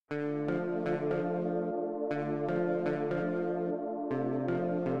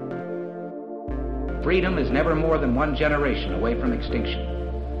freedom is never more than one generation away from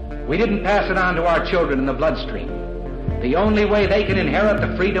extinction. We didn't pass it on to our children in the bloodstream. The only way they can inherit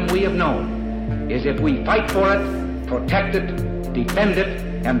the freedom we have known is if we fight for it, protect it, defend it,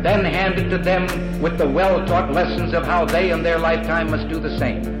 and then hand it to them with the well-taught lessons of how they in their lifetime must do the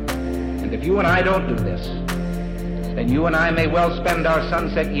same. And if you and I don't do this, then you and I may well spend our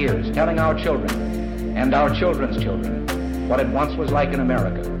sunset years telling our children and our children's children what it once was like in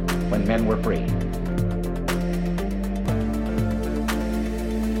America when men were free.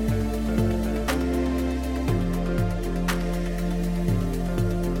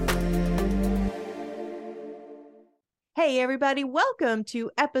 Hey everybody, welcome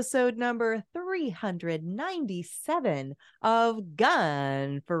to episode number 397 of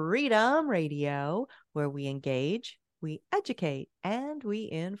Gun Freedom Radio, where we engage, we educate, and we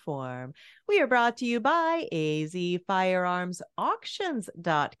inform. We are brought to you by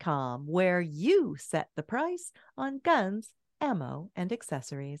azfirearmsauctions.com, where you set the price on guns, ammo, and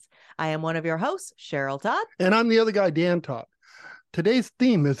accessories. I am one of your hosts, Cheryl Todd. And I'm the other guy, Dan Todd. Today's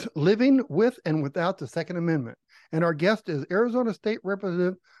theme is living with and without the Second Amendment. And our guest is Arizona State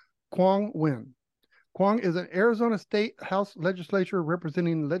Representative Quang Nguyen. Quang is an Arizona State House Legislature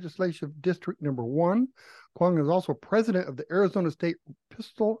representing Legislative District Number 1. Quang is also president of the Arizona State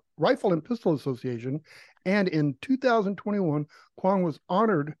Rifle and Pistol Association. And in 2021, Quang was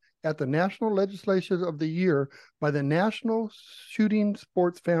honored at the National Legislature of the Year by the National Shooting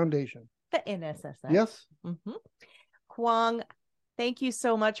Sports Foundation. The NSSF. Yes. Mm-hmm. Quang, thank you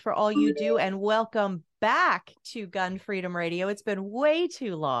so much for all you do, and welcome back to Gun Freedom Radio. It's been way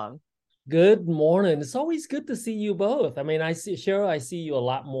too long. Good morning. It's always good to see you both. I mean, I see Cheryl, I see you a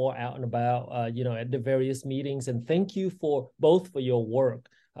lot more out and about, at the various meetings. And thank you for your work,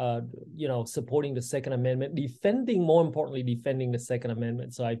 supporting the Second Amendment, more importantly, defending the Second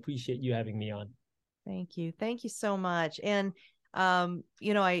Amendment. So I appreciate you having me on. Thank you. Thank you so much. And I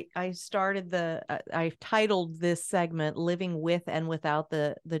titled this segment "Living with and Without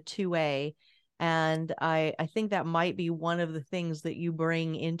the 2A," and I think that might be one of the things that you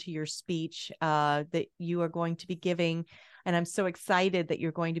bring into your speech that you are going to be giving. And I'm so excited that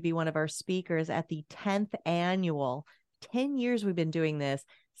you're going to be one of our speakers at the 10th annual, 10 years we've been doing this,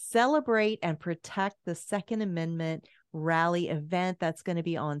 Celebrate and Protect the Second Amendment rally event. That's going to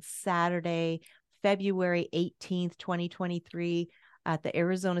be on Saturday, February 18th, 2023 at the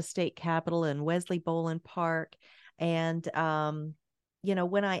Arizona State Capitol in Wesley Boland Park. And,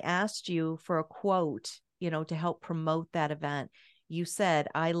 when I asked you for a quote, to help promote that event, you said,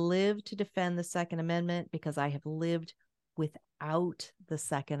 "I live to defend the Second Amendment because I have lived without the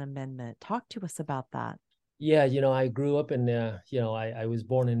Second Amendment." Talk to us about that. Yeah, I grew up in, I was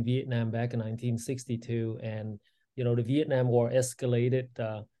born in Vietnam back in 1962. And, the Vietnam War escalated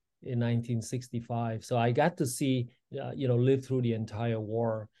in 1965. So I got to see, live through the entire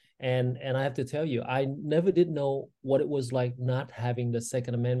war. And I have to tell you, I never did know what it was like not having the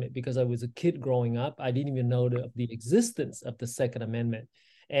Second Amendment, because I was a kid growing up. I didn't even know the existence of the Second Amendment.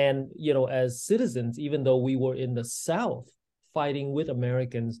 And, as citizens, even though we were in the South fighting with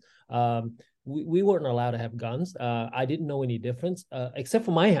Americans, we weren't allowed to have guns. I didn't know any difference, except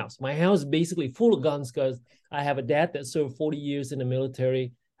for my house. My house is basically full of guns because I have a dad that served 40 years in the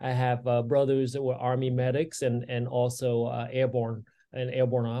military. I have brothers that were Army medics and also an airborne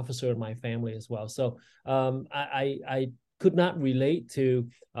officer in my family as well. So I could not relate to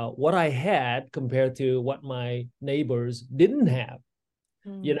what I had compared to what my neighbors didn't have,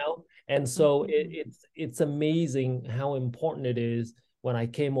 And so it's amazing how important it is when I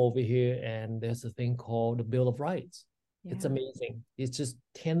came over here and there's a thing called the Bill of Rights. Yeah. It's amazing. It's just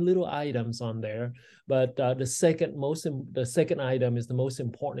 10 little items on there. But the second item is the most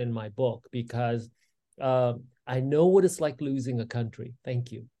important in my book, because I know what it's like losing a country.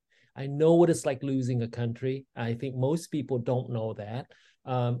 Thank you. I know what it's like losing a country. I think most people don't know that.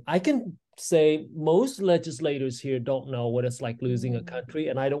 I can say most legislators here don't know what it's like losing a country,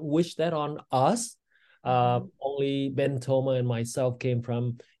 and I don't wish that on us. Only Ben Toma and myself came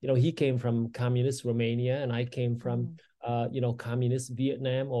from, he came from communist Romania, and I came from, communist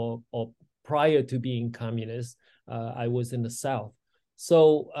Vietnam, or prior to being communist, I was in the South.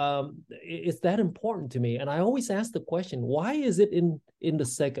 So it's that important to me. And I always ask the question, why is it in the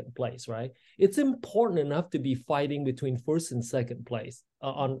second place, right? It's important enough to be fighting between first and second place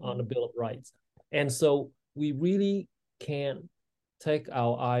on the Bill of Rights. And so we really can't take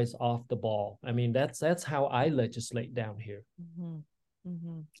our eyes off the ball. I mean, that's how I legislate down here. Mm-hmm.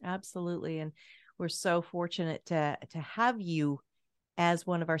 Mm-hmm. Absolutely. And we're so fortunate to have you as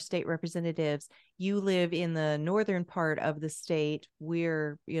one of our state representatives. You live in the northern part of the state.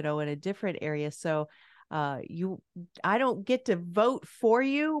 We're, in a different area. So I don't get to vote for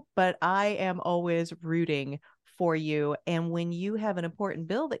you, but I am always rooting for you. And when you have an important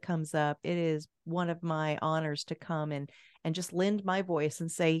bill that comes up, it is one of my honors to come and just lend my voice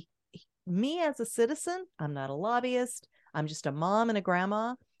and say, me as a citizen, I'm not a lobbyist. I'm just a mom and a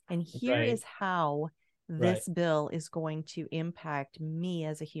grandma. And here is how this bill is going to impact me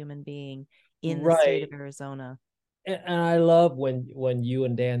as a human being in the state of Arizona. And I love when you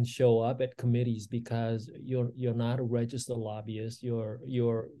and Dan show up at committees, because you're not a registered lobbyist.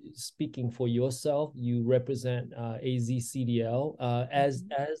 You're speaking for yourself. You represent AZCDL as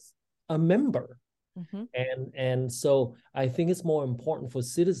a member, and so I think it's more important for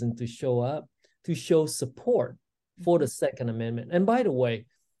citizens to show up, to show support for the Second Amendment. And by the way,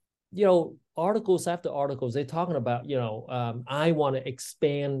 articles after articles, they're talking about, I want to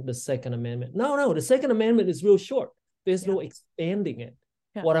expand the Second Amendment. No, the Second Amendment is real short. There's no expanding it.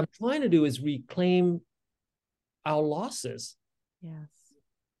 Yeah. What I'm trying to do is reclaim our losses. Yes.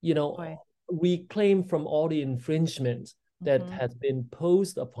 Reclaim from all the infringements that has been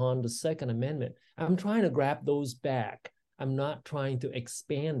posed upon the Second Amendment. I'm trying to grab those back. I'm not trying to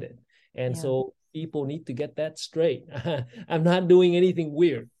expand it. And so people need to get that straight. I'm not doing anything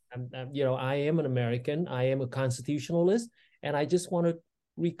weird. I am an American. I am a constitutionalist, and I just want to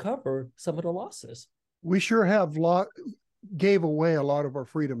recover some of the losses. We sure have gave away a lot of our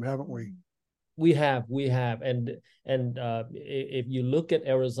freedom, haven't we? We have, and if you look at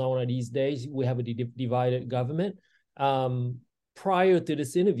Arizona these days, we have a divided government. Prior to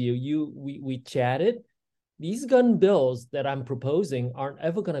this interview, we chatted. These gun bills that I'm proposing aren't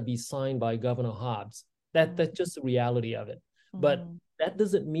ever going to be signed by Governor Hobbs. That's just the reality of it. But that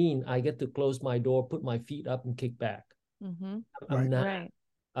doesn't mean I get to close my door, put my feet up, and kick back. I'm not.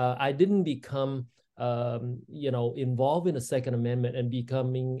 I didn't become, involved in the Second Amendment and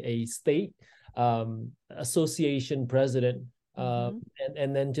becoming a state association president,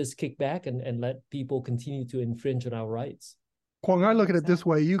 and then just kick back and let people continue to infringe on our rights. Quang, I look at it this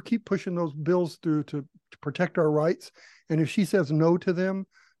way: you keep pushing those bills through to protect our rights, and if she says no to them,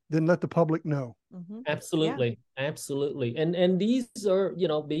 then let the public know. Absolutely. And these are,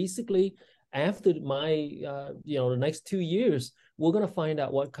 basically after my, the next 2 years, we're going to find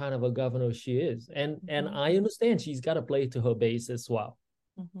out what kind of a governor she is. And I understand she's got to play to her base as well.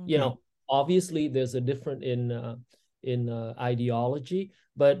 Obviously there's a difference in ideology,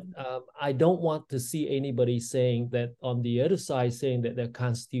 but I don't want to see anybody saying that on the other side, saying that they're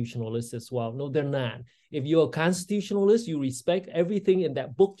constitutionalists as well. No, they're not. If you're a constitutionalist, you respect everything in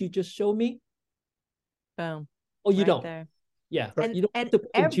that book you just showed me. Boom. Oh, you don't. There. Yeah. And, you don't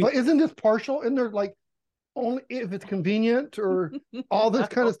but isn't this partial? Isn't there like only if it's convenient or all this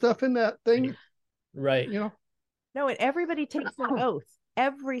kind of stuff in that thing? Right. No, and everybody takes an oath.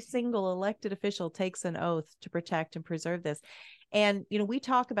 Every single elected official takes an oath to protect and preserve this. And, we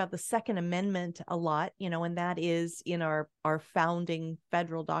talk about the Second Amendment a lot, and that is in our founding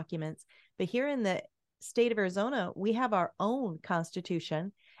federal documents. But here in the state of Arizona, we have our own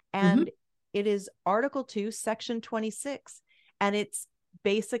constitution, and it is Article 2, Section 26. And it's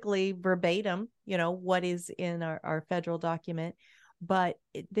basically verbatim, what is in our federal document. But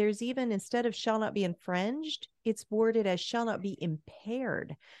there's even, instead of shall not be infringed, it's worded as shall not be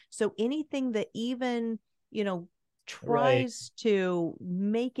impaired. So anything that even, tries to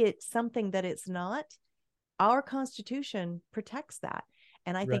make it something that it's not, our Constitution protects that.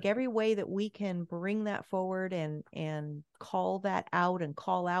 And I think every way that we can bring that forward and call that out and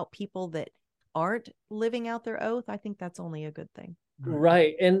call out people that aren't living out their oath, I think that's only a good thing.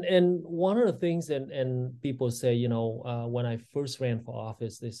 Right. And one of the things, and people say, when I first ran for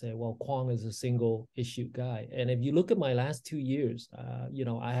office, they say, well, Quang is a single issue guy. And if you look at my last 2 years,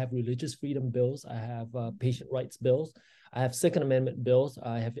 I have religious freedom bills. I have patient rights bills. I have Second Amendment bills.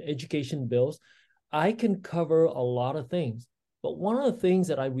 I have education bills. I can cover a lot of things. But one of the things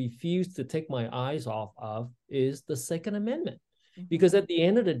that I refuse to take my eyes off of is the Second Amendment. Because at the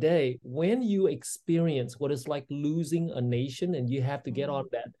end of the day, when you experience what it's like losing a nation and you have to get on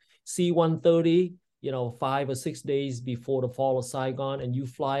that C-130, 5 or 6 days before the fall of Saigon, and you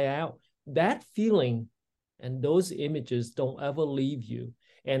fly out, that feeling and those images don't ever leave you.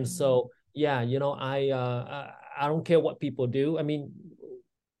 And so, I don't care what people do. I mean,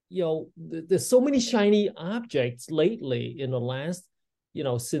 there's so many shiny objects lately in the last,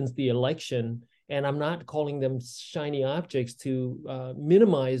 since the election. And I'm not calling them shiny objects to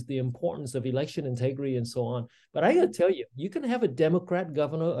minimize the importance of election integrity and so on. But I got to tell you, you can have a Democrat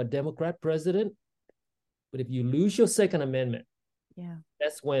governor, a Democrat president, but if you lose your Second Amendment, Yeah.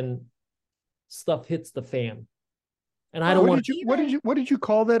 That's when stuff hits the fan. And I don't want what did you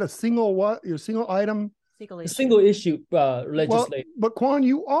call that? A single what? Your single item? Single a issue. single issue legislation. Well, but Quan,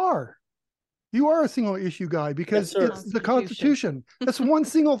 you are a single issue guy because Yes, it's the Constitution. That's one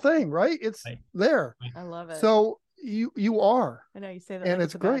single thing, right? It's Right. there. I love it. So you are. I know you say that, and like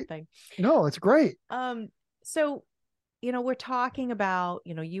it's a bad great. thing. No, it's great. So, we're talking about,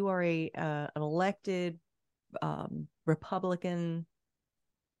 you are an elected Republican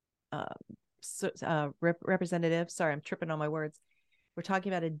representative. Sorry, I'm tripping on my words. We're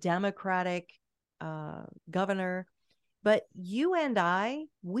talking about a Democratic governor. But you and I,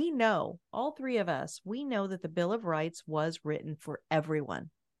 we know, all three of us, we know that the Bill of Rights was written for everyone,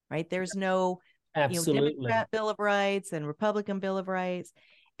 right? There's no Democrat Bill of Rights and Republican Bill of Rights.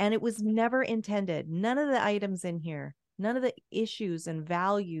 And it was never intended. None of the items in here, none of the issues and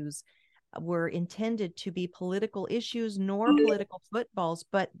values were intended to be political issues nor political footballs.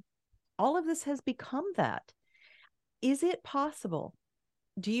 But all of this has become that. Is it possible,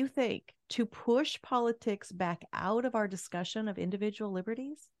 do you think, to push politics back out of our discussion of individual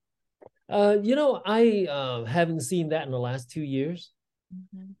liberties? I haven't seen that in the last 2 years.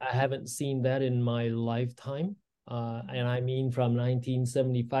 Mm-hmm. I haven't seen that in my lifetime. And I mean from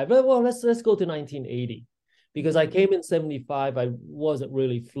 1975. Well, let's go to 1980. Because I came in 75, I wasn't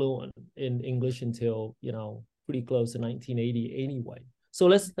really fluent in English until, pretty close to 1980 anyway. So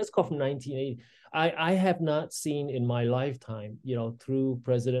let's go from 1980. I have not seen in my lifetime, through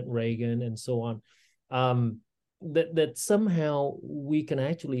President Reagan and so on, that somehow we can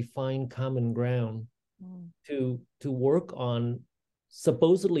actually find common ground to work on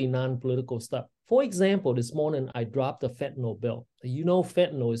supposedly non-political stuff. For example, this morning I dropped a fentanyl bill.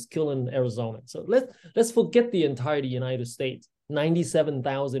 Fentanyl is killing Arizona. So let's forget the entire United States.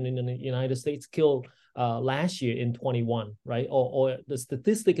 97,000 in the United States killed last year in 21, right? Or the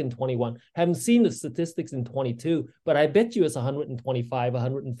statistic in 21. Haven't seen the statistics in 22, but I bet you it's 125,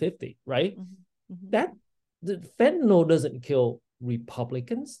 150, right? Mm-hmm. That the fentanyl doesn't kill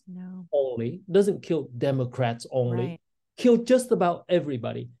Republicans only, doesn't kill Democrats only, kill just about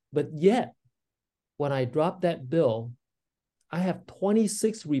everybody. But yet, when I dropped that bill, I have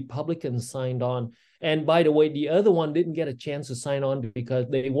 26 Republicans signed on. And by the way, the other one didn't get a chance to sign on because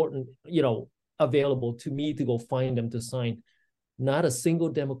they weren't, available to me to go find them to sign. Not a single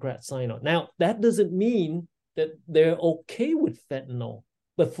Democrat signed on. Now, that doesn't mean that they're okay with fentanyl,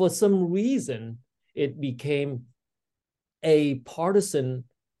 but for some reason, it became a partisan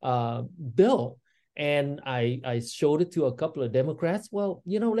bill. And I showed it to a couple of Democrats. Well,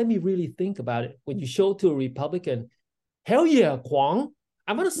 let me really think about it. When you show it to a Republican, hell yeah, Kwong,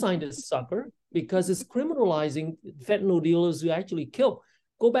 I'm going to sign this sucker because it's criminalizing fentanyl dealers who actually kill.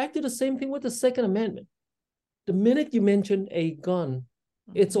 Go back to the same thing with the Second Amendment. The minute you mention a gun,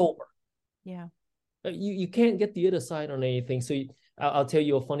 it's over. Yeah. You can't get the other side on anything. So I'll tell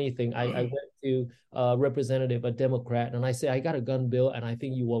you a funny thing. I went to a representative, a Democrat, and I say, I got a gun bill and I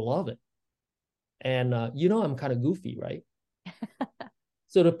think you will love it. And I'm kind of goofy, right?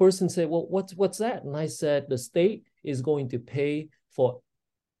 So the person said, well, what's that? And I said, the state is going to pay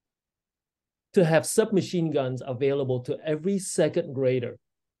to have submachine guns available to every second grader.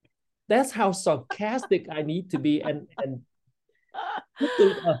 That's how sarcastic I need to be, and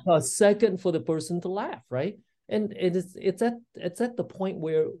a second for the person to laugh, right? And it's at the point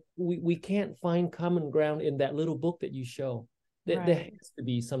where we can't find common ground in that little book that you show. There has to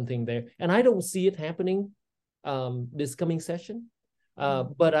be something there, and I don't see it happening this coming session.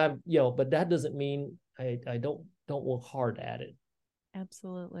 But that doesn't mean I don't work hard at it.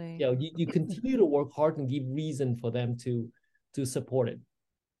 Absolutely. You continue to work hard and give reason for them to support it.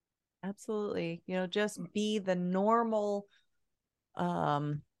 Absolutely. Just be the normal,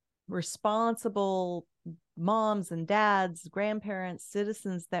 responsible moms and dads, grandparents,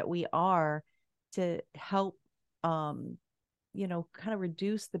 citizens that we are, to help, kind of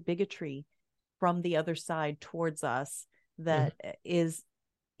reduce the bigotry from the other side towards us that is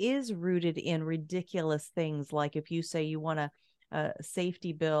rooted in ridiculous things. Like if you say you want a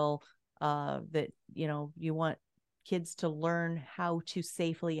safety bill, that, you want kids to learn how to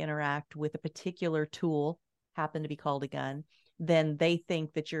safely interact with a particular tool, happen to be called a gun, then they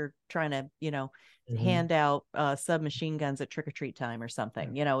think that you're trying to, hand out submachine guns at trick-or-treat time or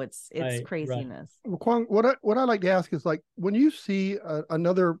something. It's craziness. Right. Well, Kwong, what I like to ask is, like, when you see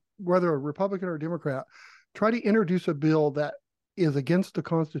another, whether a Republican or a Democrat, try to introduce a bill that is against the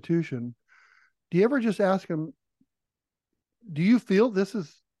Constitution, do you ever just ask them, do you feel this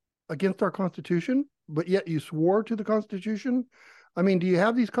is against our Constitution, but yet you swore to the Constitution? I mean, do you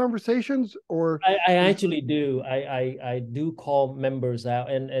have these conversations or? I actually do. I do call members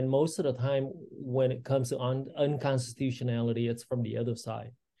out, and most of the time when it comes to unconstitutionality, it's from the other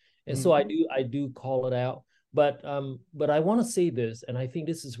side, and so I do call it out. But I want to say this, and I think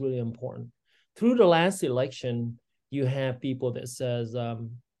this is really important. Through the last election, you have people that says, I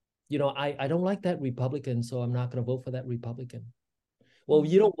don't like that Republican, so I'm not going to vote for that Republican. Well,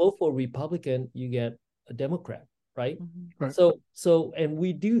 you don't vote for a Republican, you get a Democrat, right? Right. So, and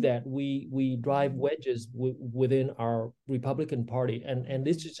we do that. We drive wedges within our Republican Party, and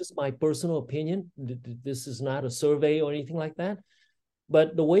this is just my personal opinion. This is not a survey or anything like that.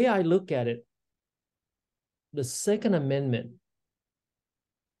 But the way I look at it, the Second Amendment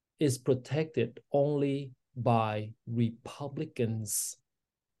is protected only by Republicans.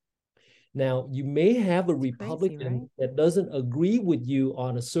 Now, you may have a Republican that doesn't agree with you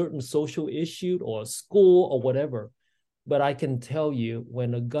on a certain social issue or school or whatever, but I can tell you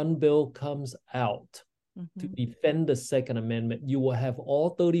when a gun bill comes out to defend the Second Amendment, you will have all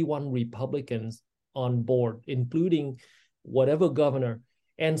 31 Republicans on board, including whatever governor.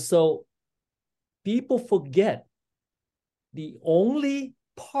 And so people forget the only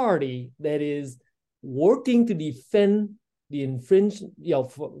party that is working to defend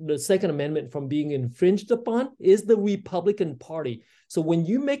the Second Amendment from being infringed upon is the Republican Party. So when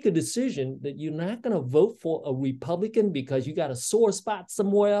you make a decision that you're not going to vote for a Republican because you got a sore spot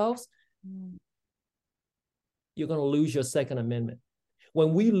somewhere else, you're going to lose your Second Amendment.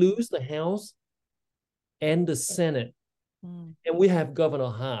 When we lose the House and the Senate, and we have Governor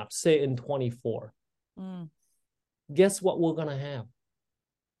Hobbs, say in 24, guess what we're going to have?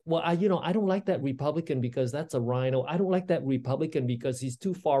 Well, I don't like that Republican because that's a rhino. I don't like that Republican because he's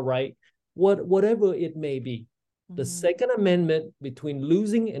too far right. Whatever it may be, the Second Amendment between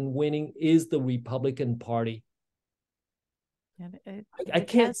losing and winning is the Republican Party. I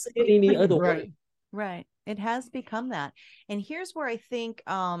can't say it any other way. Right. It has become that. And here's where I think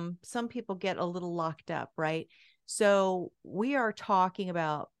some people get a little locked up, right? So we are talking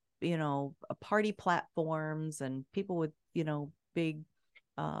about, party platforms and people with, big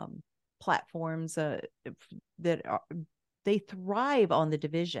platforms they thrive on the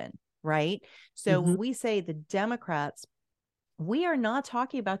division, right? So when we say the Democrats, we are not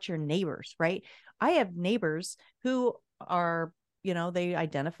talking about your neighbors, right? I have neighbors who are, they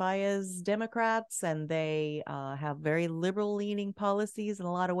identify as Democrats and they have very liberal leaning policies in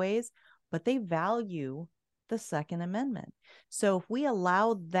a lot of ways, but they value the Second Amendment. So if we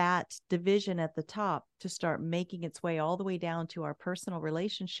allow that division at the top to start making its way all the way down to our personal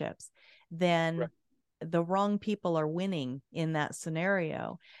relationships, then the wrong people are winning in that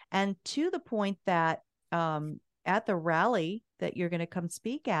scenario. And to the point that at the rally that you're going to come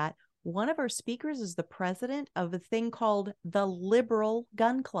speak at, one of our speakers is the president of a thing called the Liberal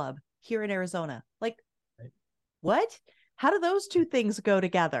Gun Club here in Arizona. Like, what? How do those two things go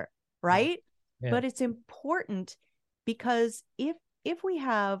together? Right? Yeah. But it's important because if we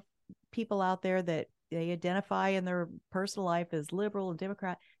have people out there that they identify in their personal life as liberal and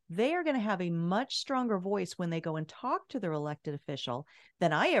Democrat, they are going to have a much stronger voice when they go and talk to their elected official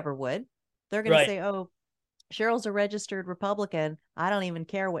than I ever would. They're going to say, oh, Cheryl's a registered Republican. I don't even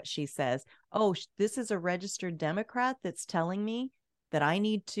care what she says. Oh, this is a registered Democrat that's telling me that I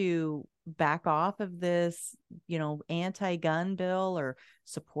need to back off of this, anti-gun bill or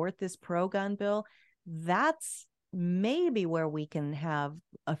support this pro-gun bill. That's maybe where we can have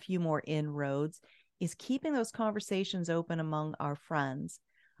a few more inroads, is keeping those conversations open among our friends.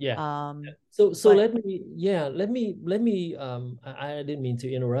 So let me I didn't mean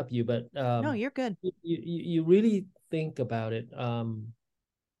to interrupt you, but no, you're good. You really think about it.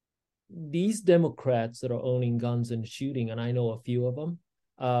 These Democrats that are owning guns and shooting, and I know a few of them,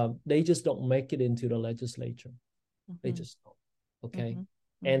 they just don't make it into the legislature. They just don't. Okay.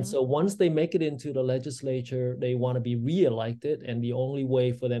 And so once they make it into the legislature, they want to be reelected. And the only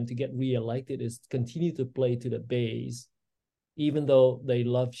way for them to get reelected is continue to play to the base, even though they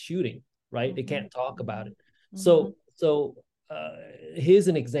love shooting, right? They can't talk about it. So here's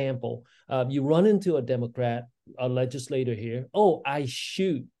an example. You run into a Democrat, a legislator here. Oh, I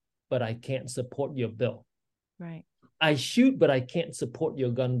shoot, but I can't support your bill. Right. I shoot, but I can't support your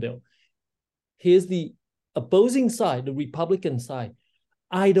gun bill. Here's the opposing side, the Republican side.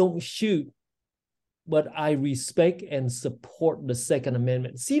 I don't shoot, but I respect and support the Second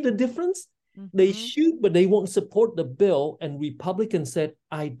Amendment. See the difference? They shoot, but they won't support the bill. And Republicans said,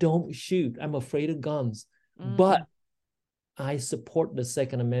 I don't shoot. I'm afraid of guns, but I support the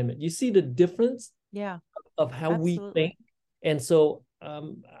Second Amendment. You see the difference? Yeah. Of how we think. And so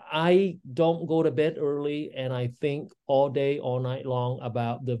I don't go to bed early, and I think all day, all night long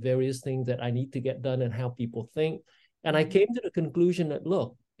about the various things that I need to get done and how people think. And I came to the conclusion that,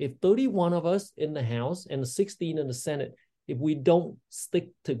 look, if 31 of us in the House and 16 in the Senate, if we don't stick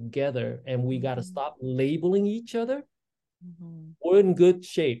together and we got to stop labeling each other, we're in good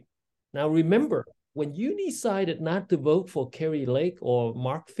shape. Now, remember, when you decided not to vote for Kari Lake or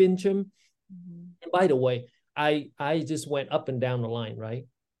Mark Finchem, and by the way, I just went up and down the line, right?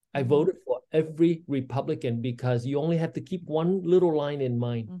 I voted for every Republican because you only have to keep one little line in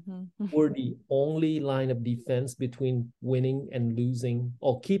mind. We're the only line of defense between winning and losing,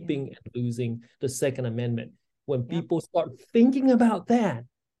 or keeping and losing the Second Amendment. When people start thinking about that,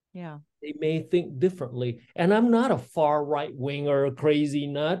 they may think differently. And I'm not a far right winger, crazy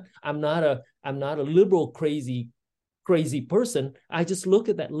nut. I'm not a liberal crazy person. I just look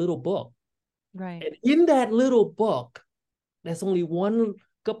at that little book. Right. And in that little book, there's only one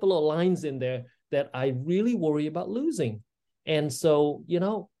couple of lines in there that I really worry about losing. And so,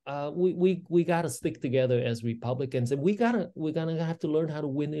 we got to stick together as Republicans, and we're gonna have to learn how to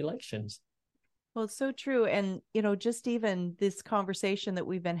win elections. Well, it's so true. And, just even this conversation that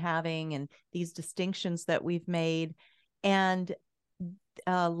we've been having and these distinctions that we've made, and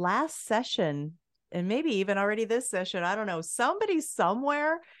last session, and maybe even already this session, I don't know, somebody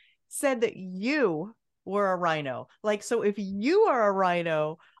somewhere said that you were a rhino. Like, so if you are a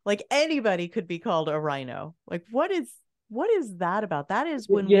rhino, like anybody could be called a rhino. Like, what is that about? That is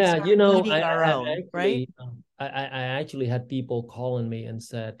when we start eating our own, actually, right? I actually had people calling me and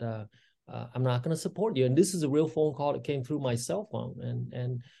said, I'm not going to support you. And this is a real phone call that came through my cell phone.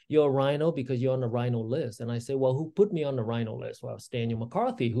 And you're a rhino because you're on the rhino list. And I say, well, who put me on the rhino list? Well, it's Daniel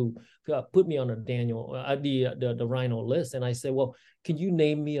McCarthy who put me on the rhino list. And I say, well, can you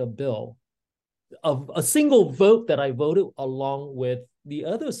name me a bill of a single vote that I voted along with the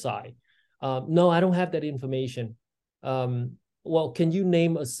other side? No, I don't have that information. Well, can you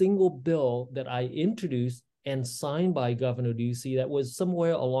name a single bill that I introduced and signed by Governor Ducey that was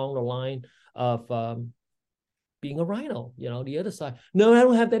somewhere along the line of being a rhino, the other side? No, I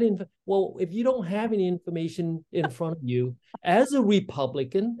don't have that info. Well, if you don't have any information in front of you, as a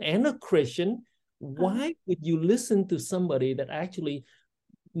Republican and a Christian, why would you listen to somebody that actually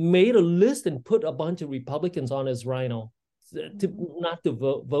made a list and put a bunch of Republicans on as rhino not to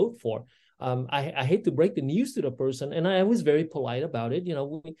vote for? I hate to break the news to the person, and I was very polite about it.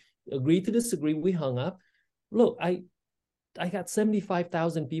 We agreed to disagree. We hung up. Look, I got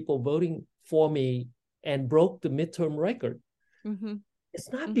 75,000 people voting for me and broke the midterm record. It's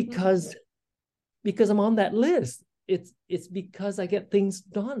not because I'm on that list. It's because I get things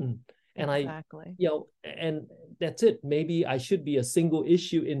done. And exactly. And that's it. Maybe I should be a single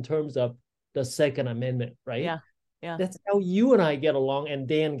issue in terms of the Second Amendment, right? Yeah. That's how you and I get along, and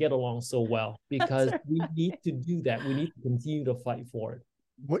Dan get along so well, because we need to do that. We need to continue to fight for it.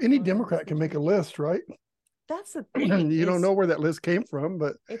 Well, any Democrat can make a list, right? That's the thing. You don't know where that list came from,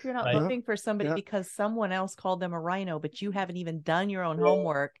 but if you're not looking for somebody because someone else called them a rhino, but you haven't even done your own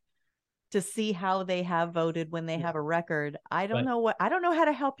homework to see how they have voted when they have a record, I don't know how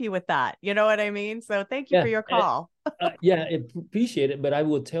to help you with that. You know what I mean? So thank you for your call. I appreciate it, but I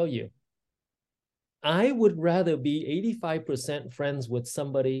will tell you, I would rather be 85% friends with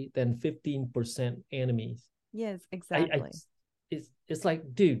somebody than 15% enemies. Yes, exactly. It's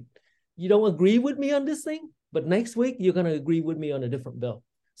like, dude, you don't agree with me on this thing, but next week you're going to agree with me on a different bill.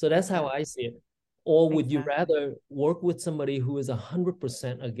 So that's how I see it. Or would you rather work with somebody who is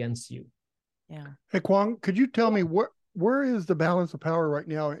 100% against you? Yeah. Hey, Quang, could you tell me where is the balance of power right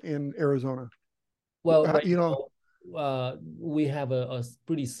now in Arizona? Well, we have a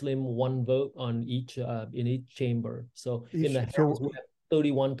pretty slim one vote on each in each chamber. So in the House we have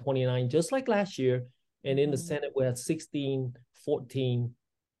 31-29, just like last year, and in the Senate we have 16-14,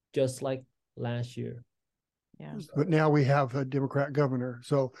 just like last year. Yeah. But now we have a Democrat governor.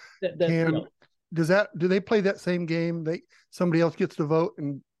 So do they play that same game? Somebody else gets to vote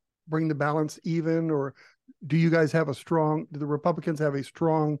and bring the balance even, or do you guys have do the Republicans have a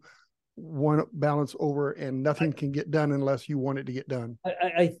strong one balance over, and nothing can get done unless you want it to get done?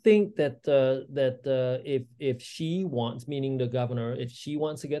 I think that if she wants, meaning the governor, if she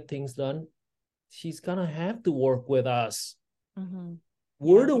wants to get things done, she's gonna have to work with us.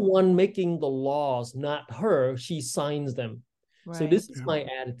 We're the one making the laws, not her. She signs them. Right. So this is my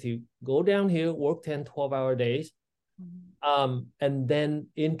attitude. Go down here, work 10, 12-hour days, and then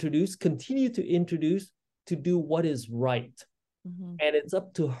continue to introduce to do what is right. And it's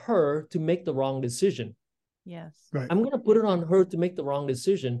up to her to make the wrong decision. Yes. Right. I'm going to put it on her to make the wrong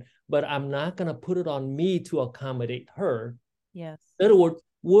decision, but I'm not going to put it on me to accommodate her. Yes. In other words,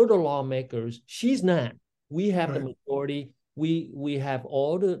 we're the lawmakers. She's not. We have the Right. majority. We have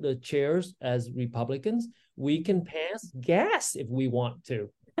all the chairs as Republicans. We can pass gas if we want to.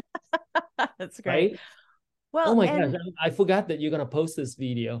 That's great. Right? Well, oh my and gosh, I forgot that you're gonna post this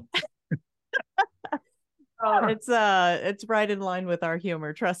video. it's right in line with our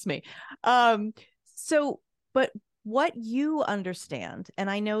humor, trust me. So, but what you understand,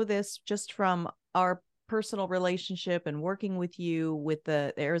 and I know this just from our personal relationship and working with you with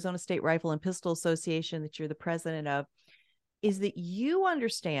the Arizona State Rifle and Pistol Association that you're the president of, is that you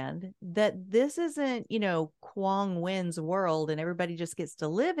understand that this isn't, Quang Nguyen's world and everybody just gets to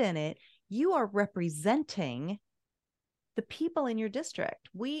live in it. You are representing the people in your district.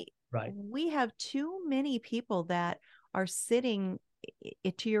 We have too many people that are sitting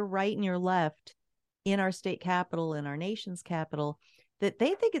to your right and your left in our state capital, in our nation's capital, that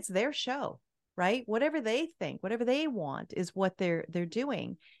they think it's their show, right? Whatever they think, whatever they want is what they're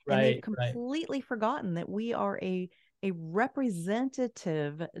doing. And they've completely forgotten that we are a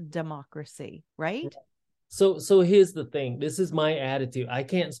representative democracy, right? So here's the thing. This is my attitude. I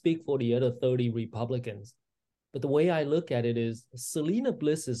can't speak for the other 30 Republicans, but the way I look at it is Selena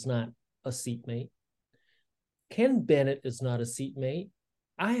Bliss is not a seatmate. Ken Bennett is not a seatmate.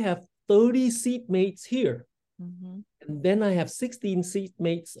 I have 30 seatmates here. Mm-hmm. And then I have 16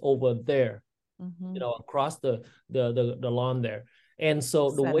 seatmates over there, mm-hmm. Across the lawn there. And so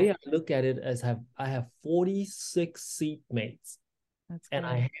the way I look at it is I have 46 seatmates. And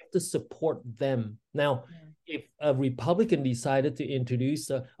I have to support them. Now, if a Republican decided to introduce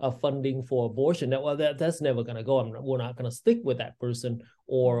a funding for abortion, that's never going to go. We're not going to stick with that person.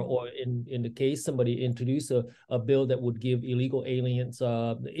 Or in the case somebody introduced a bill that would give illegal aliens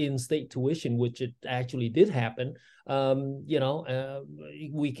in-state tuition, which it actually did happen.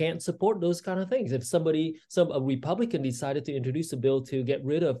 We can't support those kind of things. If a Republican decided to introduce a bill to get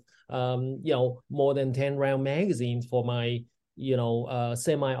rid of more than 10 round magazines for my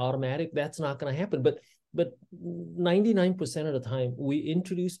semi-automatic, that's not going to happen. But 99% of the time we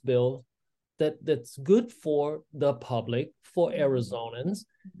introduce bills that's good for the public, for Arizonans.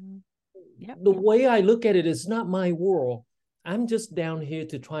 Mm-hmm. Yep. The way I look at it is not my world. I'm just down here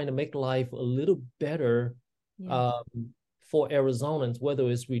to try to make life a little better for Arizonans, whether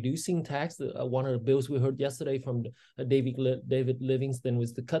it's reducing tax. One of the bills we heard yesterday from David Livingston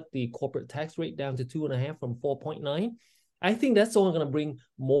was to cut the corporate tax rate down to 2.5 from 4.9. I think that's only going to bring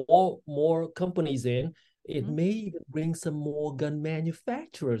more companies in. It may even bring some more gun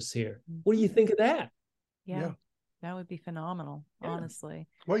manufacturers here. What do you think of that? Yeah. That would be phenomenal, honestly.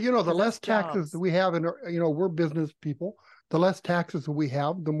 Well, the less taxes that we have, and we're business people, the less taxes that we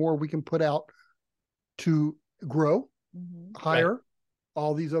have, the more we can put out to grow, hire,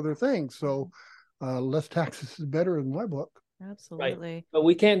 all these other things. So less taxes is better in my book. Absolutely. Right. But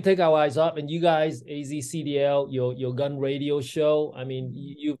we can't take our eyes off. And you guys, AZCDL, your gun radio show, I mean,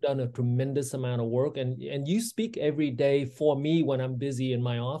 you've done a tremendous amount of work, and you speak every day for me when I'm busy in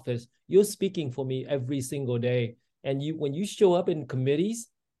my office. You're speaking for me every single day. And when you show up in committees,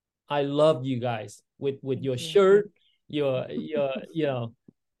 I love you guys with your shirt, your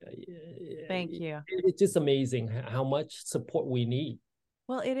Thank you. It's just amazing how much support we need.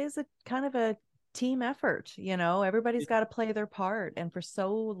 Well, it is a kind of a team effort, everybody's got to play their part. And for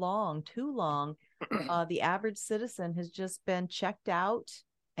so long, too long, the average citizen has just been checked out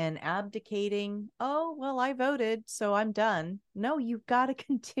and abdicating. Oh, well, I voted, so I'm done. No, you've got to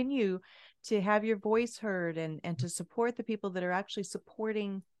continue to have your voice heard and to support the people that are actually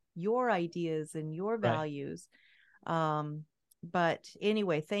supporting your ideas and your values. But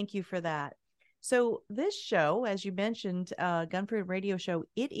anyway, thank you for that. So this show, as you mentioned, Gun Freedom Radio Show,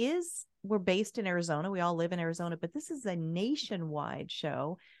 we're based in Arizona. We all live in Arizona, but this is a nationwide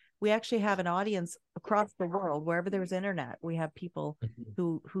show. We actually have an audience across the world. Wherever there's internet, we have people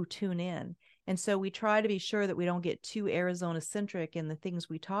who tune in. And so we try to be sure that we don't get too Arizona centric in the things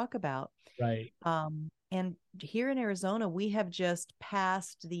we talk about. Right. And here in Arizona, we have just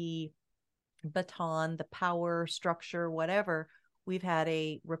passed the baton, the power structure, whatever. We've had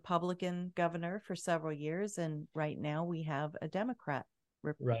a Republican governor for several years, and right now we have a Democrat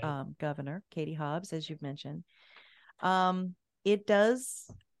governor, Katie Hobbs, as you've mentioned. It does,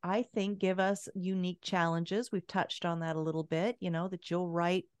 I think, give us unique challenges. We've touched on that a little bit, that you'll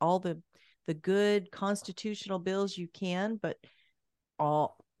write all the good constitutional bills you can, but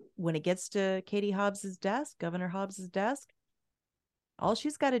when it gets to Katie Hobbs's desk, Governor Hobbs's desk, all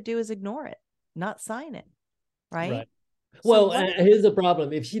she's got to do is ignore it, not sign it, right? Well, here's the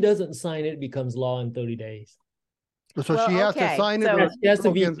problem. If she doesn't sign it, it becomes law in 30 days. So she has to sign it. She has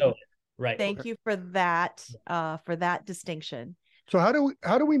to veto it. Right. Thank you for that distinction. So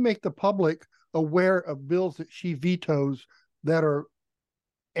how do we make the public aware of bills that she vetoes that are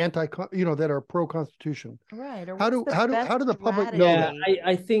that are pro-constitution? Right. Or How do the public know that? Yeah,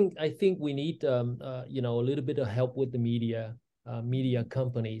 I think we need a little bit of help with the media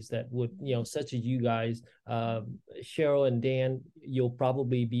companies that would, such as you guys, Cheryl and Dan, you'll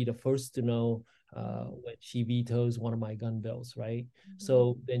probably be the first to know when she vetoes one of my gun bills, right?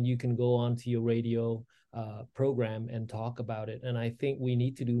 So then you can go on to your radio program and talk about it. And I think we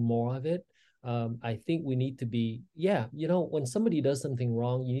need to do more of it. I think we need to be, when somebody does something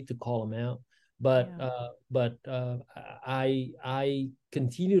wrong, you need to call them out. But I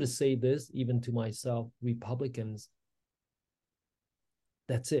continue to say this even to myself, Republicans,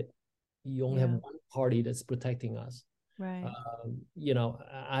 that's it. You only have one party that's protecting us. Right.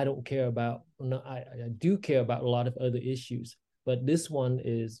 I don't care about, I do care about a lot of other issues, but this one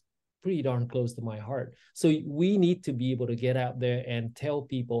is pretty darn close to my heart. So we need to be able to get out there and tell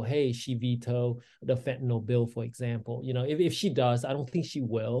people, hey, she vetoed the fentanyl bill, for example. If she does, I don't think she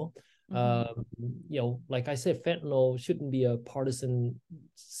will. Like I said, fentanyl shouldn't be a partisan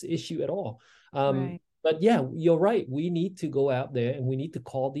issue at all. Right. But yeah, you're right. We need to go out there and we need to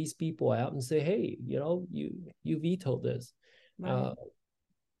call these people out and say, hey, you vetoed this. Right.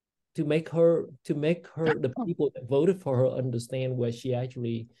 To make her the people that voted for her understand where she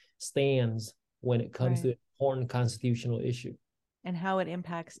actually stands when it comes to an important constitutional issue and how it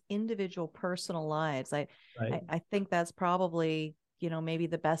impacts individual personal lives. I think that's probably maybe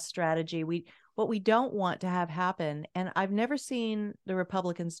the best strategy. What we don't want to have happen, and I've never seen the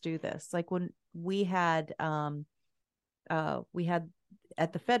Republicans do this, like when we had at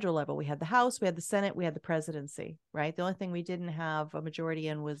the federal level, we had the House, we had the Senate, we had the presidency, right? The only thing we didn't have a majority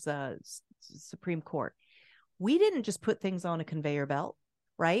in was Supreme Court. We didn't just put things on a conveyor belt,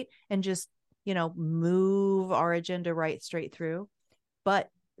 right? And just, move our agenda right straight through. But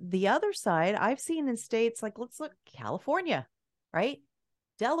the other side, I've seen in states like, let's look, California, right?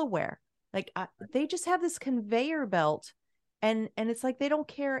 Delaware, like they just have this conveyor belt and it's like they don't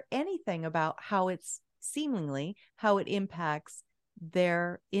care anything about how it impacts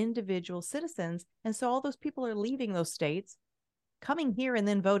their individual citizens. And so all those people are leaving those states, coming here and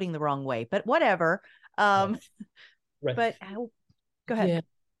then voting the wrong way, but whatever. Right. But go ahead.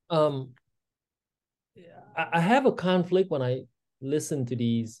 Yeah. I have a conflict when I listen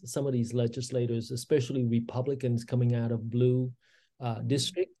to some of these legislators, especially Republicans coming out of blue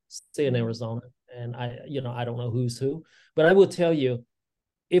districts, say in Arizona. And I don't know who's who, but I will tell you,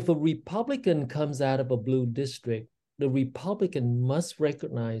 if a Republican comes out of a blue district, the Republican must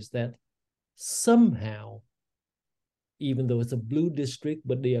recognize that somehow, even though it's a blue district,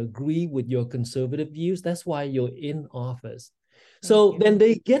 but they agree with your conservative views, that's why you're in office. So then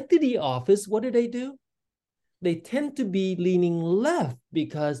they get to the office, what do? They tend to be leaning left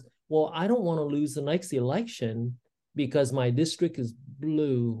because, well, I don't want to lose the next election because my district is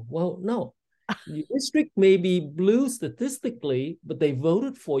blue. Well, no, your district may be blue statistically, but they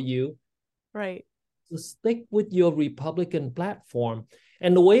voted for you. Right. So stick with your Republican platform.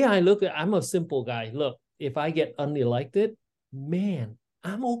 And the way I look at it, I'm a simple guy. Look, if I get unelected, man,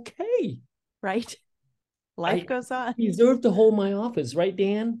 I'm okay. Right. Life goes on. I deserve to hold my office, right,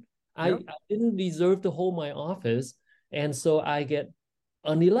 Dan? Yep. I didn't deserve to hold my office. And so I get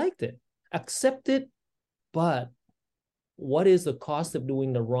unelected, accepted. But what is the cost of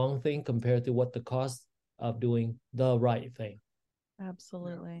doing the wrong thing compared to what the cost of doing the right thing?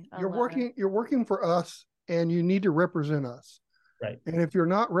 Absolutely. You're working for us and you need to represent us. Right. And if you're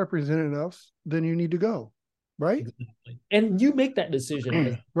not representing us, then you need to go. Right. Exactly. And you make that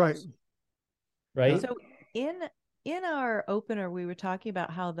decision. Right. Right. So in our opener, we were talking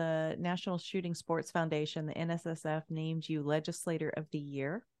about how the National Shooting Sports Foundation, the NSSF, named you Legislator of the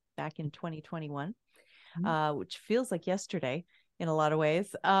Year back in 2021, which feels like yesterday in a lot of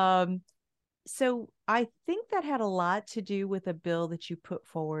ways. So I think that had a lot to do with a bill that you put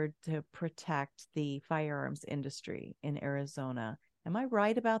forward to protect the firearms industry in Arizona. Am I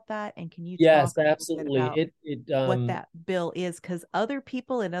right about that? And can you talk absolutely about what that bill is? Because other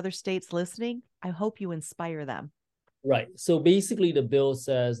people in other states listening, I hope you inspire them. Right. So basically, the bill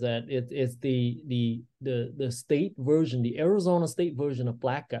says that it's the state version, the Arizona state version of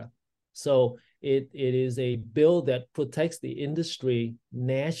PLACA. So it is a bill that protects the industry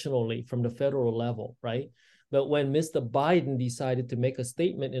nationally from the federal level, right? But when Mr. Biden decided to make a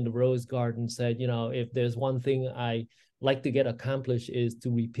statement in the Rose Garden, said, if there's one thing I like to get accomplished is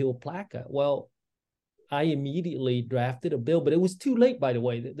to repeal PLACA. Well, I immediately drafted a bill, but it was too late, by the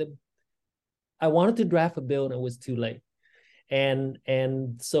way. I wanted to draft a bill and it was too late. And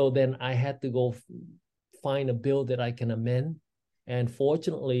so then I had to go find a bill that I can amend. And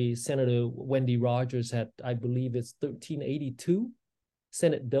fortunately, Senator Wendy Rogers had, I believe it's 1382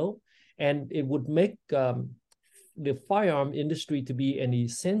 Senate bill, and it would make the firearm industry to be an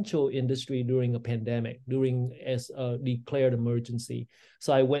essential industry during a pandemic, during as a declared emergency.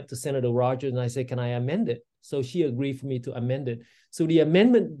 So I went to Senator Rogers and I said, can I amend it? So she agreed for me to amend it. So the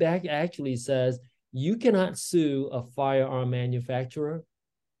amendment back actually says you cannot sue a firearm manufacturer,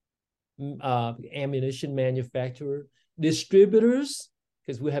 ammunition manufacturer, distributors,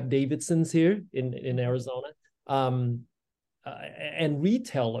 because we have Davidsons here in Arizona, and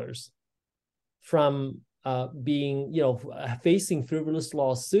retailers from being, facing frivolous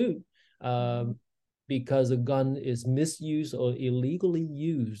lawsuit because a gun is misused or illegally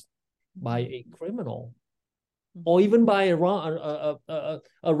used by a criminal, or even by a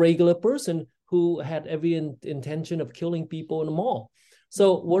regular person who had every intention of killing people in the mall.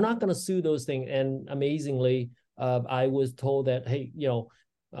 So we're not going to sue those things. And amazingly, I was told that, hey,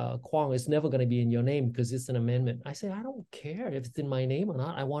 Quang, it's never going to be in your name because it's an amendment. I said, I don't care if it's in my name or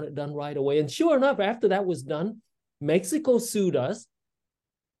not. I want it done right away. And sure enough, after that was done, Mexico sued us.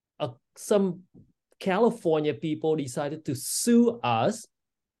 Some California people decided to sue us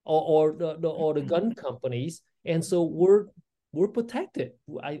or the gun companies. And so we're protected.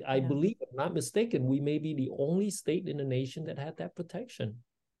 I believe, if I'm not mistaken, we may be the only state in the nation that had that protection.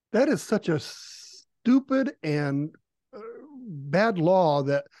 That is such a stupid and bad law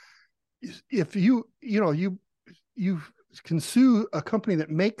that if you can sue a company that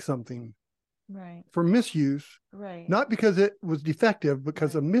makes something for misuse, not because it was defective,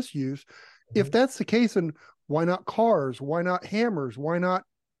 because of misuse. If that's the case, then why not cars? Why not hammers? Why not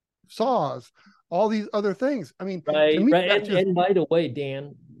saws? All these other things. I mean, right. To me, And by the way,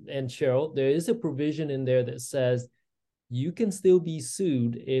 Dan and Cheryl, there is a provision in there that says you can still be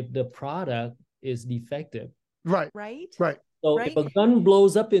sued if the product is defective. Right. So if a gun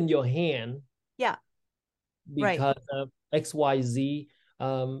blows up in your hand, because of XYZ,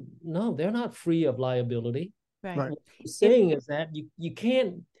 no, they're not free of liability. Right. What I'm saying is that you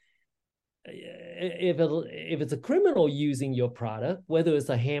can't, if it's a criminal using your product, whether it's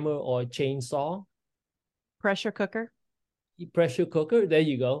a hammer or a chainsaw, pressure cooker, there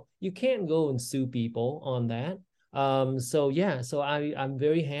you go. You can't go and sue people on that. So I'm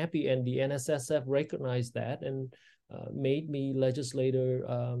very happy, and the NSSF recognized that and made me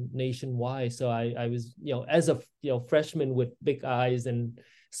legislator nationwide. So I was, as a freshman with big eyes and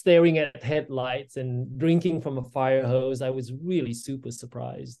staring at headlights and drinking from a fire hose, I was really super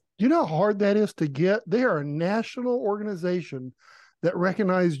surprised. Do you know how hard that is to get? They are a national organization that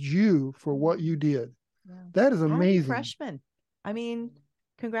recognized you for what you did. Yeah. That is amazing. Freshman. I mean,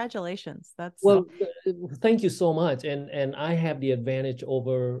 congratulations. Thank you so much. And I have the advantage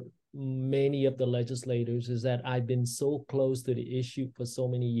over many of the legislators is that I've been so close to the issue for so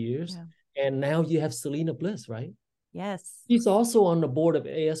many years. Yeah. And now you have Selena Bliss, right? Yes. She's also on the board of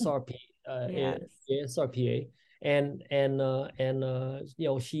ASRP, ASRPA. And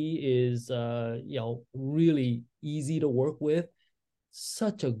she is really easy to work with.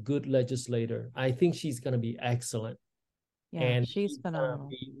 Such a good legislator. I think she's going to be excellent. Yeah, and she's phenomenal.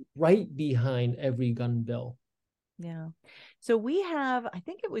 Be right behind every gun bill. Yeah. So we have, I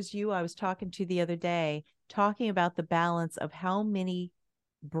think it was you I was talking to the other day, talking about the balance of how many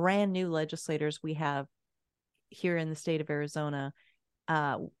brand new legislators we have here in the state of Arizona.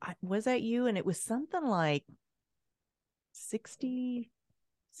 Was that you? And it was something like 60.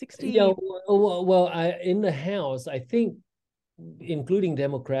 Yeah. Well, in the House, I think, including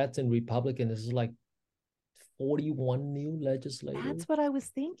Democrats and Republicans, is like 41 new legislators. That's what I was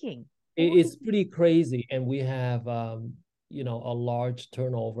thinking. It's pretty crazy. And we have, a large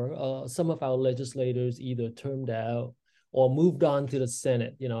turnover. Some of our legislators either termed out or moved on to the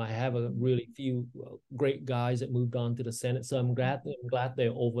Senate. I have a really few great guys that moved on to the Senate. So I'm glad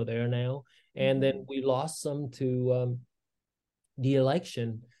they're over there now. And then we lost some to the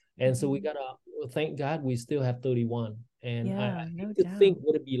election. And so we got to, thank God we still have 31. And I no doubt. Think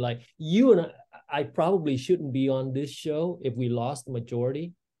what it'd be like. You and I probably shouldn't be on this show if we lost the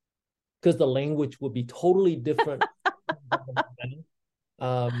majority, because the language would be totally different.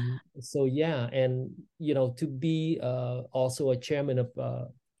 So yeah, and to be also a chairman of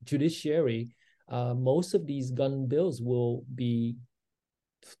judiciary, most of these gun bills will be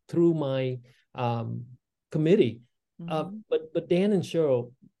through my committee. But Dan and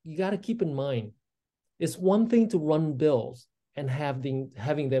Cheryl, you got to keep in mind, it's one thing to run bills and having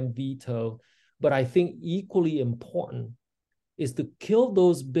them vetoed, but I think equally important is to kill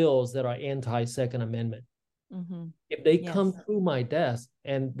those bills that are anti-Second Amendment. If they Yes. come through my desk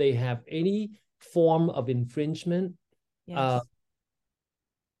and they have any form of infringement, Yes.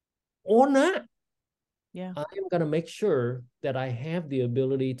 or not, Yeah. I am going to make sure that I have the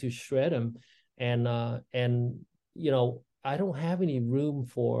ability to shred them. And I don't have any room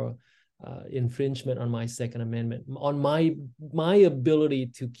for infringement on my Second Amendment, on my ability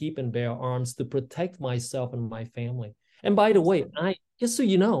to keep and bear arms to protect myself and my family. And by the way, just so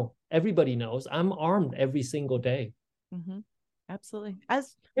you know, everybody knows, I'm armed every single day. Absolutely.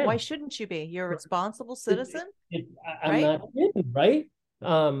 Why shouldn't you be? You're a responsible citizen. I'm right? not kidding, right?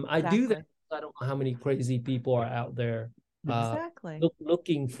 I do that. Exactly. I don't know how many crazy people are out there Exactly.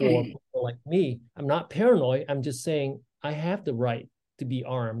 looking for people like me. I'm not paranoid. I'm just saying I have the right to be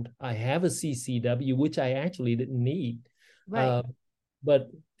armed. I have a CCW, which I actually didn't need. Right. But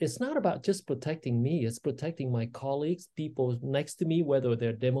it's not about just protecting me. It's protecting my colleagues, people next to me, whether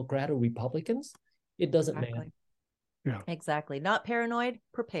they're Democrat or Republicans. It doesn't matter. Yeah. Exactly. Not paranoid,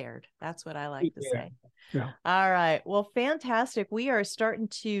 prepared. That's what I like to say. Yeah. All right. Well, fantastic. We are starting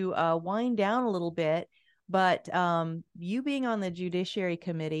to wind down a little bit, but you being on the Judiciary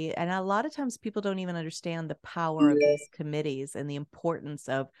Committee, and a lot of times people don't even understand the power of these committees and the importance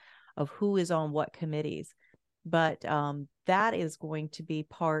of who is on what committees. But that is going to be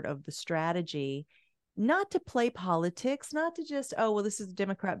part of the strategy, not to play politics, not to just, oh, well, this is a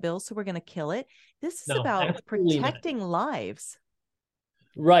Democrat bill, so we're going to kill it. This is about protecting lives.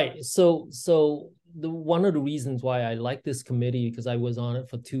 Right. So one of the reasons why I like this committee, because I was on it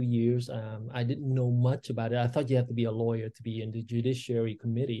for 2 years, I didn't know much about it. I thought you have to be a lawyer to be in the Judiciary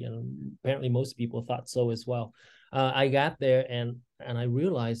Committee, and apparently most people thought so as well. I got there and I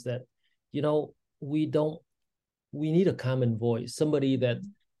realized that, we need a common voice, somebody that,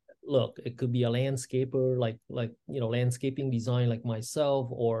 look, it could be a landscaper, like landscaping design like myself,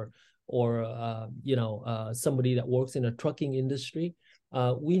 or somebody that works in a trucking industry.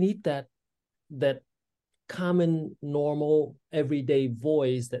 We need that common, normal, everyday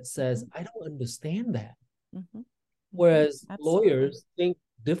voice that says, I don't understand that. Whereas lawyers think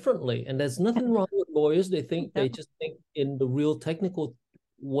differently, and there's nothing wrong with lawyers. They just think in the real technical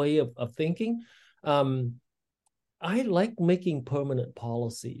way of thinking. I like making permanent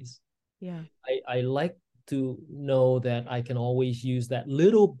policies. Yeah. I like to know that I can always use that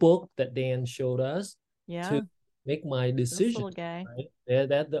little book that Dan showed us to make my decision. This little guy. Right?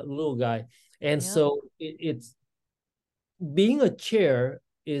 That little guy. And so it's being a chair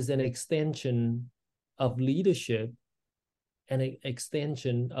is an extension of leadership and an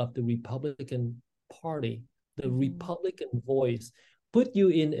extension of the Republican Party, the Republican voice. Put you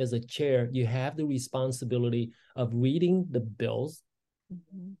in as a chair, you have the responsibility of reading the bills,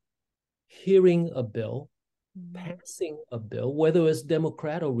 hearing a bill, passing a bill, whether it's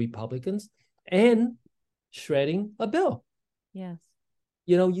Democrat or Republicans, and shredding a bill. Yes.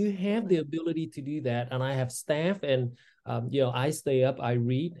 You have the ability to do that. And I have staff, and I stay up, I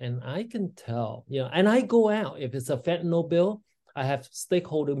read, and I can tell, and I go out. If it's a fentanyl bill, I have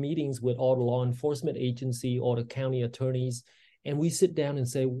stakeholder meetings with all the law enforcement agency or the county attorneys, and we sit down and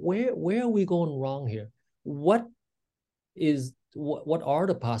say, where are we going wrong here? What are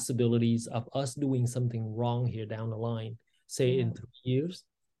the possibilities of us doing something wrong here down the line, say in 3 years?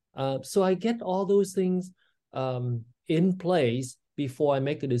 So I get all those things in place before I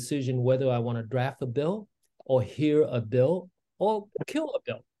make a decision whether I want to draft a bill or hear a bill or kill a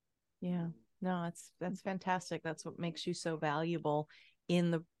bill. Yeah, no, that's fantastic. That's what makes you so valuable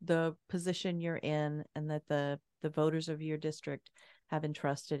in the position you're in, and that the voters of your district have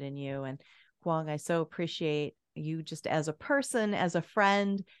entrusted in you. And Quang, I so appreciate you just as a person, as a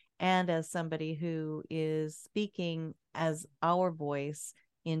friend, and as somebody who is speaking as our voice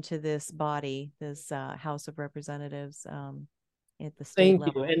into this body, this House of Representatives at the state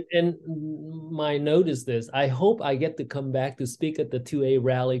level. Thank you. And my note is this: I hope I get to come back to speak at the 2A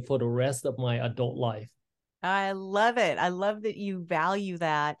rally for the rest of my adult life. I love it. I love that you value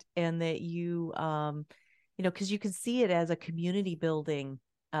that, and that you, because you can see it as a community building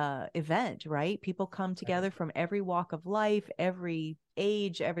event, right? People come together from every walk of life, every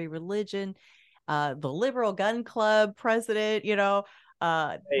age, every religion, the liberal gun club president,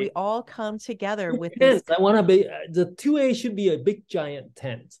 we all come together with this. I want to be, the 2A should be a big giant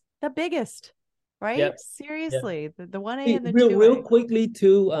tent. The biggest, right? Yep. Seriously. Yep. The 1A and the 2A. Real quickly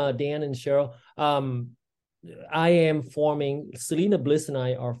too, Dan and Cheryl, I am forming, Selena Bliss and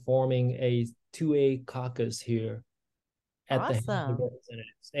I are forming a 2A caucus here at the House of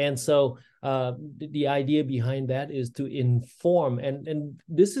Representatives. And so the idea behind that is to inform, and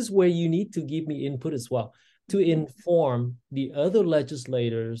this is where you need to give me input as well, to inform the other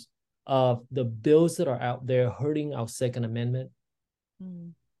legislators of the bills that are out there hurting our Second Amendment.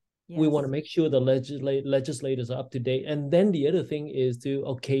 Mm. We want Yes. to make sure the legislators are up to date. And then the other thing is to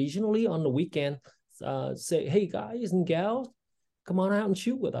occasionally on the weekend say, hey, guys and gals, come on out and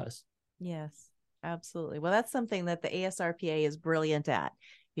shoot with us. Yes, absolutely. Well, that's something that the ASRPA is brilliant at.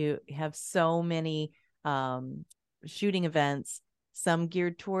 You have so many shooting events, some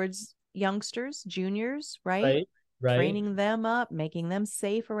geared towards youngsters, juniors, right? Right. Training them up, making them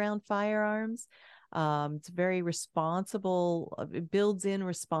safe around firearms. It's very responsible. It builds in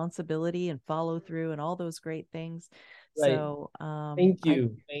responsibility and follow through and all those great things. Right. So thank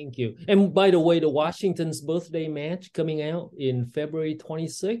you. And by the way, the Washington's birthday match coming out in February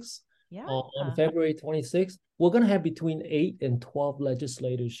 26th. Yeah. On February 26th, we're going to have between 8 and 12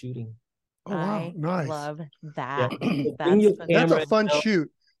 legislators shooting. Oh, wow. I Nice. love that. That's a fun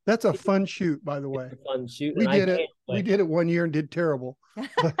shoot. That's a fun shoot, by the way. It's a fun shoot. We did it. We did it one year and did terrible.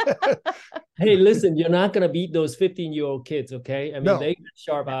 Hey, listen, you're not going to beat those 15-year-old kids, okay? I mean, they got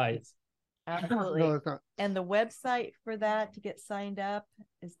sharp eyes. Absolutely. No, it's not. And the website for that to get signed up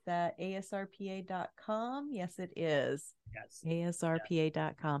is that asrpa.com. Yes, it is. Yes.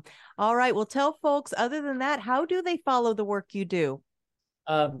 asrpa.com. All right. Well, tell folks, other than that, how do they follow the work you do?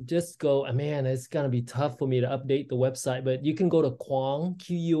 Just go, man, it's going to be tough for me to update the website, but you can go to Quang,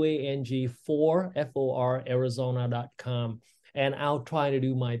 Quang, FOR, Arizona.com. And I'll try to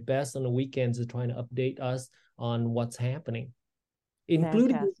do my best on the weekends to try to update us on what's happening,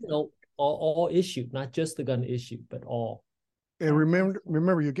 including all issue, not just the gun issue, but all. And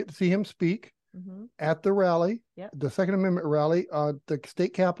remember, you get to see him speak at the rally, the Second Amendment rally, the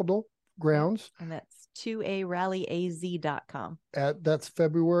state capitol grounds. And that's 2arallyaz.com. That's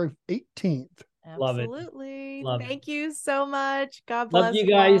February 18th. Absolutely. Love it. Thank you so much. God bless. Love you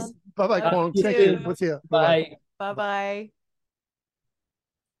guys. Bye-bye, Quang. You Take too. care. We'll see you. Bye. Bye-bye.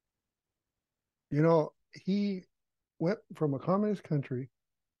 You know, he went from a communist country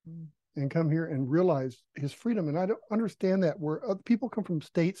and come here and realize his freedom. And I don't understand that, where other people come from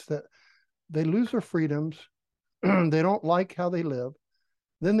states that they lose their freedoms. They don't like how they live.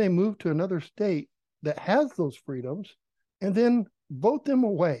 Then they move to another state that has those freedoms and then vote them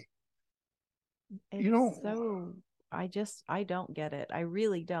away. So I don't get it. I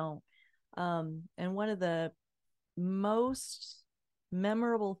really don't. And one of the most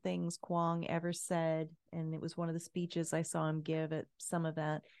memorable things Quang ever said, and it was one of the speeches I saw him give at some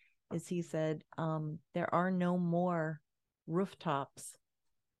event, is he said, there are no more rooftops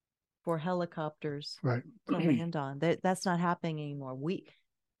for helicopters to land on. That's not happening anymore.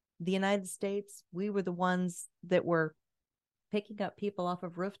 The United States, we were the ones that were picking up people off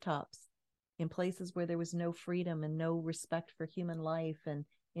of rooftops in places where there was no freedom and no respect for human life and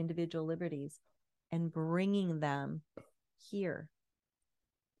individual liberties, and bringing them here.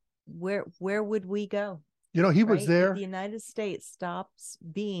 Where would we go? You know, he was there. If the United States stops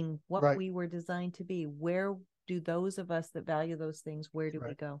being what we were designed to be, where do those of us that value those things, where do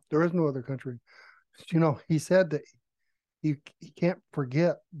we go? There is no other country. You know, he said that he can't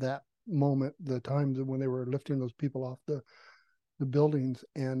forget that moment, the times when they were lifting those people off the buildings.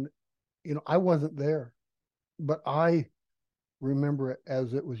 And, you know, I wasn't there, but I remember it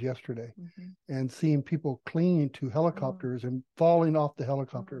as it was yesterday, and seeing people clinging to helicopters and falling off the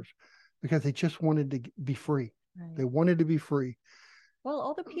helicopters because they just wanted to be free. They wanted to be free. Well,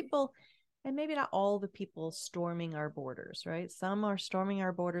 all the people, and maybe not all the people storming our borders, right? Some are storming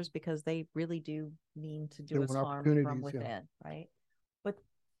our borders because they really do mean to do us harm from within, right? But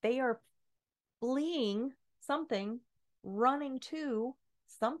they are fleeing something, running to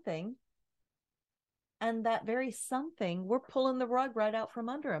something. And that very something, we're pulling the rug right out from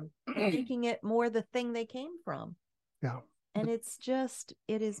under them and making it more the thing they came from. Yeah. And it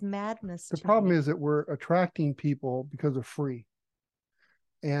is madness. The problem is that we're attracting people because of free.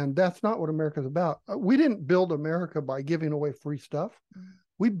 And that's not what America's about. We didn't build America by giving away free stuff.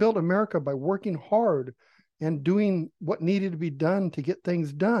 We built America by working hard and doing what needed to be done to get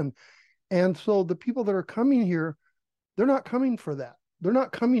things done. And so the people that are coming here, they're not coming for that. They're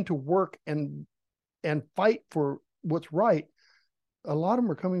not coming to work and fight for what's right. A lot of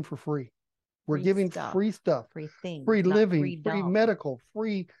them are coming for free. We're giving free stuff, free things, free living, free medical,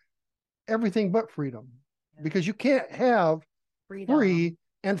 free everything but freedom. Because you can't have free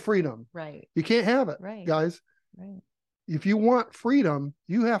and freedom. Right. You can't have it, guys. Right. If you want freedom,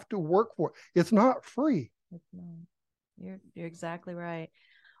 you have to work for it. It's not free. It's not. You're exactly right.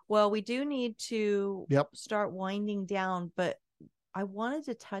 Well, we do need to start winding down, but I wanted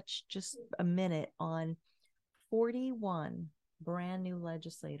to touch just a minute on 41 brand new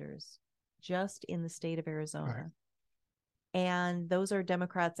legislators just in the state of Arizona. And those are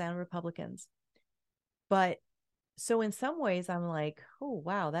Democrats and Republicans. But so in some ways I'm like, oh,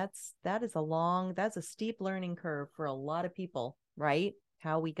 wow, that's a steep learning curve for a lot of people, right?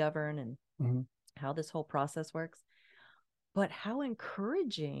 How we govern and how this whole process works. But how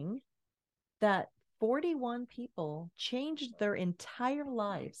encouraging that 41 people changed their entire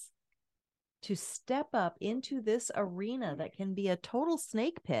lives to step up into this arena that can be a total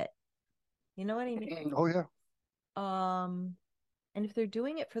snake pit. You know what I mean? Oh, yeah. And if they're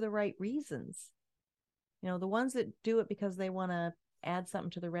doing it for the right reasons, the ones that do it because they want to add something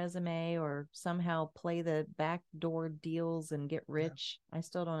to the resume or somehow play the backdoor deals and get rich. Yeah. I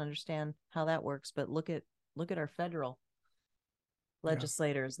still don't understand how that works, but look at our federal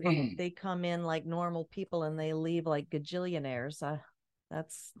legislators. Yeah. They come in like normal people and they leave like gajillionaires.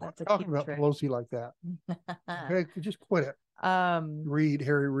 That's a talking about trick. Pelosi like that. Okay, just quit it.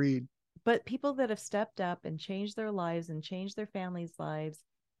 Harry Reid. But people that have stepped up and changed their lives and changed their families' lives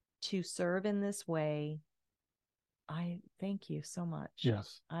to serve in this way, I thank you so much.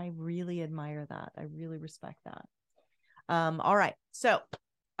 Yes. I really admire that. I really respect that. All right. So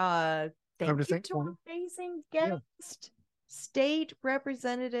thank you to our amazing guest, State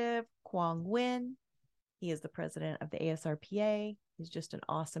Representative Quang Nguyen. He is the president of the ASRPA. He's just an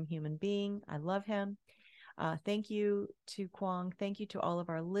awesome human being. I love him. Thank you to Quang. Thank you to all of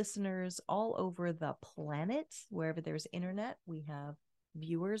our listeners all over the planet. Wherever there's internet, we have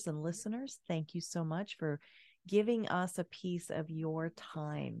viewers and listeners. Thank you so much for giving us a piece of your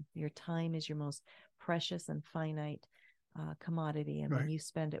time. Your time is your most precious and finite commodity. And when you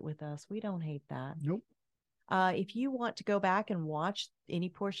spend it with us, we don't hate that. Nope. If you want to go back and watch any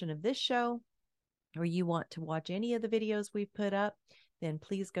portion of this show, or you want to watch any of the videos we've put up, then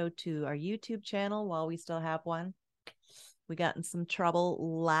please go to our YouTube channel while we still have one. We got in some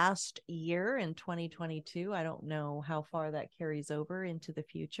trouble last year in 2022. I don't know how far that carries over into the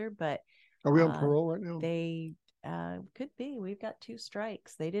future, but are we on parole right now? They could be. We've got 2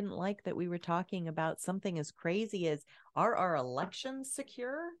 strikes. They didn't like that we were talking about something as crazy as, are our elections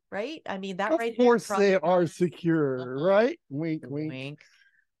secure? Right? I mean, that right there. Of course they are secure, right? Wink, wink. Wink.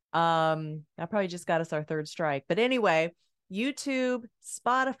 That probably just got us our 3rd strike. But anyway, YouTube,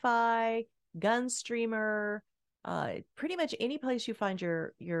 Spotify, Gunstreamer, pretty much any place you find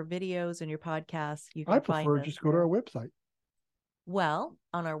your videos and your podcasts, you can find them. I prefer just go to our website. Well,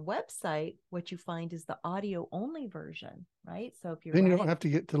 on our website, what you find is the audio only version, right? So if you're then you don't have to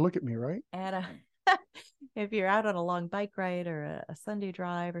get to look at me, right? If you're out on a long bike ride or a Sunday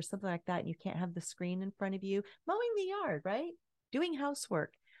drive or something like that, and you can't have the screen in front of you, mowing the yard, right? Doing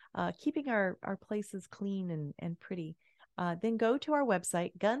housework, keeping our places clean and pretty. Then go to our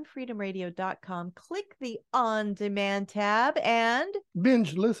website, gunfreedomradio.com, click the on-demand tab, and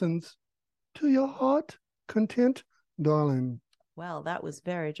binge listens to your heart content, darling. Well, that was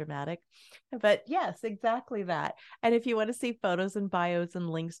very dramatic, but yes, exactly that. And if you want to see photos and bios and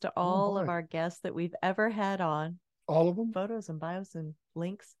links to all of our guests that we've ever had on, all of them, photos and bios and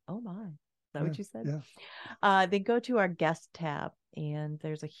links. Oh my, is that what you said? Yeah. Then go to our guest tab, and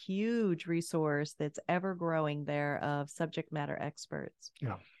there's a huge resource that's ever growing there of subject matter experts.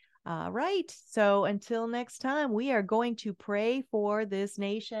 Yeah. Right. So until next time, we are going to pray for this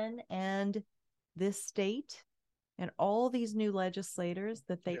nation and this state and all these new legislators,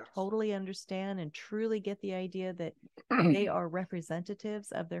 that they totally understand and truly get the idea that they are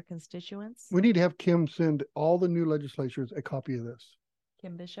representatives of their constituents. We need to have Kim send all the new legislators a copy of this.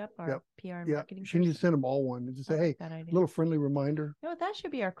 Kim Bishop, our PR and marketing. She needs to send them all one and just say, hey, a little friendly reminder. No, that should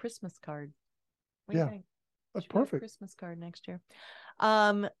be our Christmas card. That's perfect. Christmas card next year.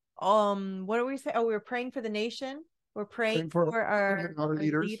 What do we say? Oh, we're praying for the nation. We're praying for our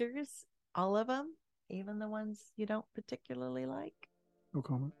leaders, all of them. Even the ones you don't particularly like. No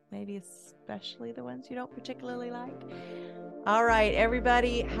comment. Maybe especially the ones you don't particularly like. All right,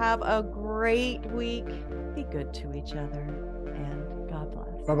 everybody, have a great week. Be good to each other, and God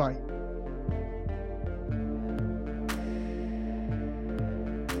bless. Bye-bye.